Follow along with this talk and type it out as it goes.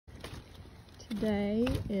Today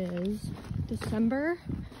is December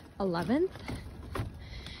 11th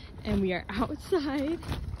and we are outside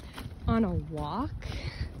on a walk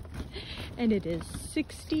and it is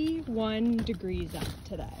 61 degrees out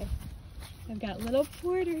today. I've got little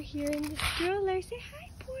Porter here in the stroller. Say hi,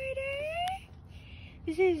 Porter.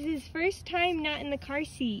 This is his first time not in the car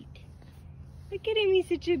seat. Look at him, he's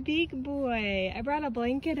such a big boy. I brought a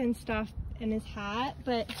blanket and stuff and his hat,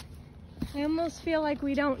 but I almost feel like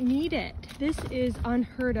we don't need it. This is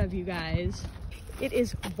unheard of, you guys. It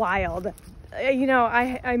is wild. You know,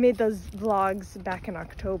 I made those vlogs back in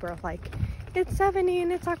October, like, it's 70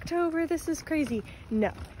 and it's October, this is crazy.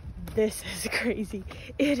 No, this is crazy.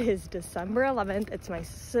 It is December 11th. It's my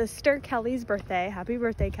sister Kelly's birthday. Happy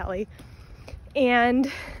birthday, Kelly.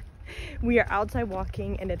 And we are outside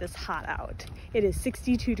walking and it is hot out. It is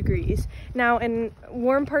 62 degrees. Now in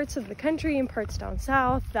warm parts of the country and parts down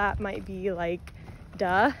south, that might be like,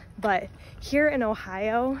 duh. But here in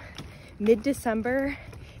Ohio, mid-December,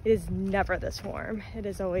 it is never this warm. It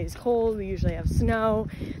is always cold. We usually have snow.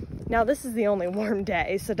 Now this is the only warm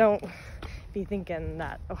day, so don't be thinking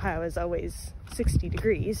that Ohio is always 60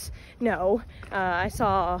 degrees. No, I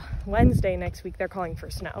saw Wednesday next week, they're calling for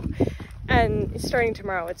snow. And starting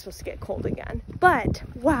tomorrow, it's supposed to get cold again. But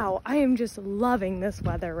wow, I am just loving this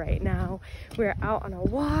weather right now. We're out on a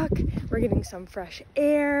walk, we're getting some fresh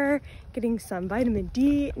air, getting some vitamin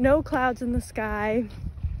D, no clouds in the sky.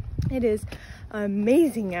 It is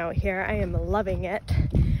amazing out here. I am loving it.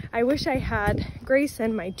 I wish I had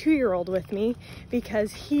Greyson, my 2-year-old, with me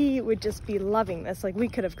because he would just be loving this. Like, we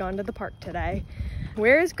could have gone to the park today.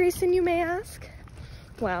 Where is Greyson, you may ask?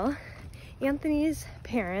 Well, Anthony's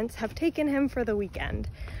parents have taken him for the weekend.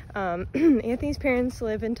 Anthony's parents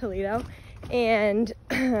live in Toledo and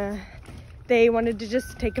they wanted to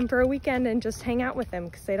just take him for a weekend and just hang out with him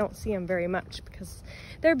because they don't see him very much because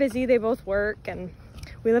they're busy, they both work, and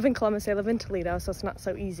we live in Columbus, they live in Toledo, so it's not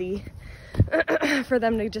so easy for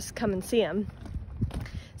them to just come and see him.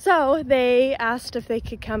 So they asked if they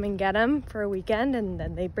could come and get him for a weekend and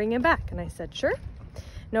then they bring him back. And I said, sure,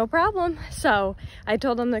 no problem. So I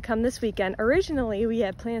told them to come this weekend. Originally, we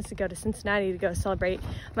had plans to go to Cincinnati to go celebrate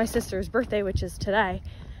my sister's birthday, which is today.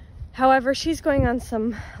 However, she's going on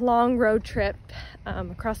some long road trip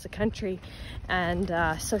across the country, and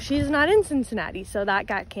so she's not in Cincinnati, so that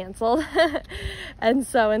got canceled. And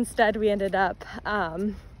so instead we ended up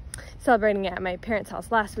celebrating it at my parents' house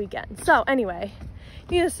last weekend. So anyway,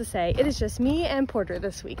 needless to say, it is just me and Porter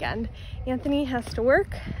this weekend. Anthony has to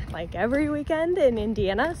work like every weekend in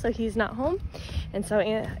Indiana, so he's not home. And so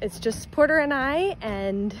it's just Porter and I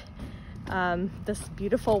and this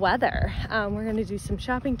beautiful weather. We're gonna do some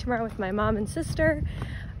shopping tomorrow with my mom and sister.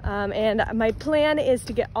 And my plan is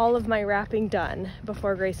to get all of my wrapping done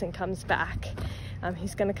before Greyson comes back.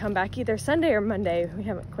 He's gonna come back either Sunday or Monday. We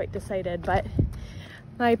haven't quite decided, but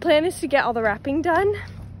my plan is to get all the wrapping done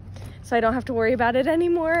so I don't have to worry about it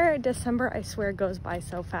anymore. December, I swear, goes by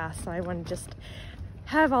so fast. So I want to just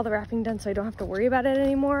have all the wrapping done so I don't have to worry about it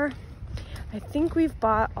anymore. I think we've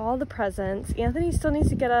bought all the presents. Anthony still needs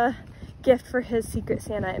to get a gift for his Secret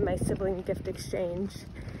Santa in my sibling gift exchange.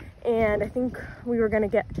 And I think we were gonna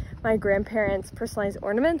get my grandparents personalized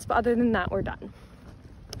ornaments, but other than that, we're done.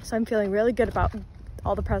 So I'm feeling really good about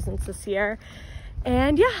all the presents this year.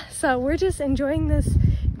 And yeah, so we're just enjoying this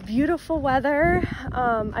beautiful weather.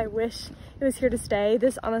 I wish it was here to stay.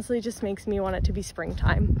 This honestly just makes me want it to be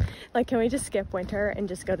springtime. Like, can we just skip winter and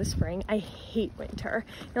just go to spring? I hate winter.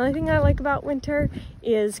 The only thing I like about winter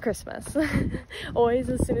is Christmas. Always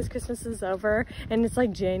as soon as Christmas is over and it's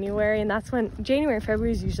like January, and that's when January,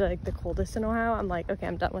 February is usually like the coldest in Ohio. I'm like, okay,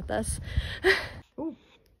 I'm done with this. Ooh,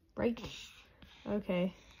 break.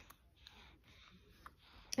 Okay.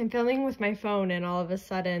 I'm filming with my phone and all of a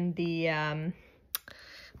sudden the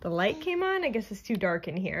light came on. I guess it's too dark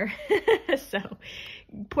in here. So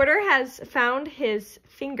Porter has found his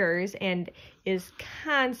fingers and is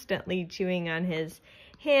constantly chewing on his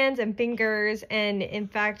hands and fingers. And in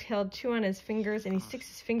fact, he'll chew on his fingers and he sticks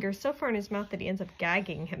his fingers so far in his mouth that he ends up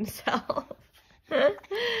gagging himself.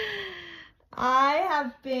 I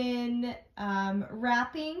have been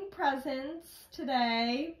wrapping presents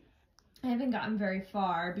today. I haven't gotten very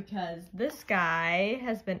far because this guy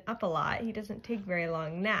has been up a lot. He doesn't take very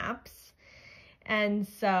long naps. And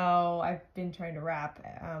so I've been trying to wrap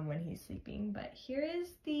when he's sleeping. But here is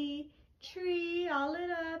the tree all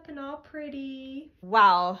lit up and all pretty.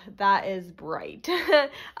 Wow, that is bright.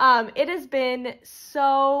 It has been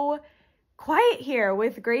so quiet here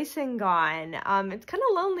with Greyson gone. It's kind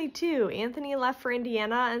of lonely too. Anthony left for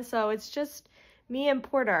Indiana, and so it's just me and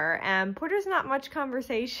Porter. And Porter's not much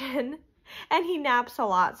conversation. and he naps a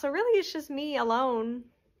lot. So really it's just me alone,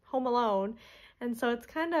 home alone. And so it's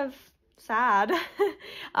kind of sad.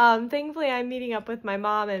 Thankfully I'm meeting up with my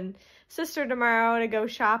mom and sister tomorrow to go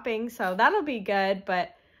shopping, so that'll be good.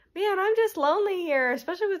 But man, I'm just lonely here,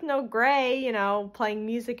 especially with no Gray, you know, playing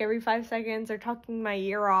music every 5 seconds or talking my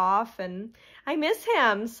ear off, and I miss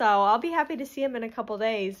him, so I'll be happy to see him in a couple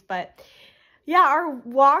days. But yeah, our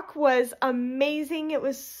walk was amazing. It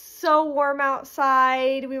was so warm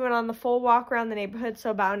outside. We went on the full walk around the neighborhood,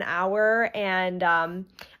 so about an hour, and I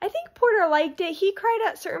think Porter liked it. He cried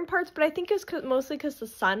at certain parts, but I think it was mostly because the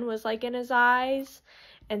sun was like in his eyes,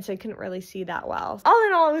 and so I couldn't really see that well. All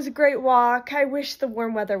in all, it was a great walk. I wish the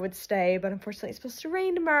warm weather would stay, but unfortunately it's supposed to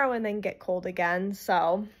rain tomorrow and then get cold again,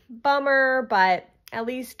 so bummer, but at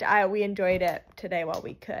least we enjoyed it today while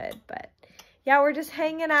we could. But yeah, we're just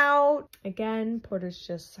hanging out. Again, Porter's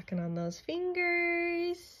just sucking on those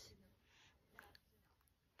fingers.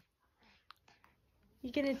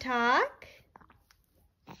 You gonna talk?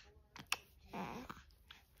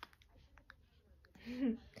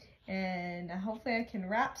 And hopefully I can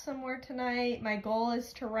wrap some more tonight. My goal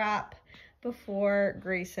is to wrap before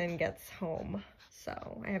Greyson gets home.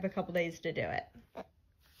 So I have a couple days to do it.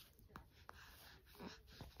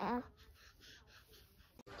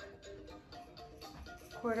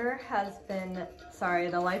 Porter has been, sorry,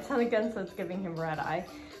 the light's on again, so it's giving him red eye.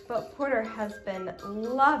 But Porter has been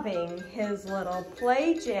loving his little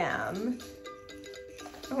play jam.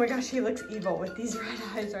 Oh my gosh, he looks evil with these red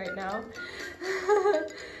eyes right now.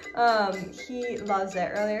 He loves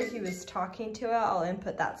it. Earlier he was talking to it. I'll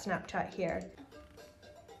input that Snapchat here.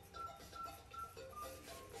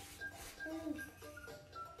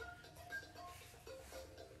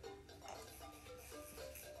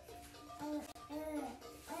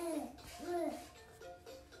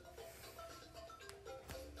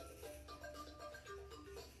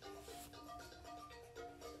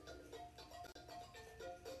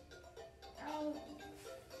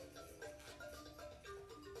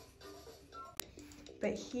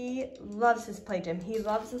 But he loves his play gym. He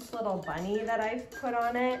loves this little bunny that I've put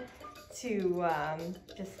on it to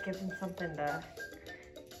just give him something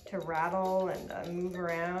to rattle and move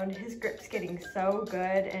around. His grip's getting so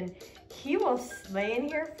good, and he will lay in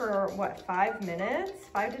here for what, 5 minutes,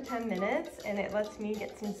 5 to 10 minutes, and it lets me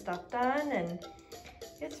get some stuff done, and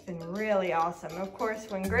it's been really awesome. Of course,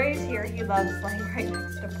 when Gray's here, he loves laying right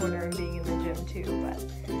next to Porter and being in the gym too,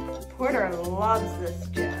 but Porter loves this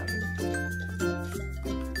gym.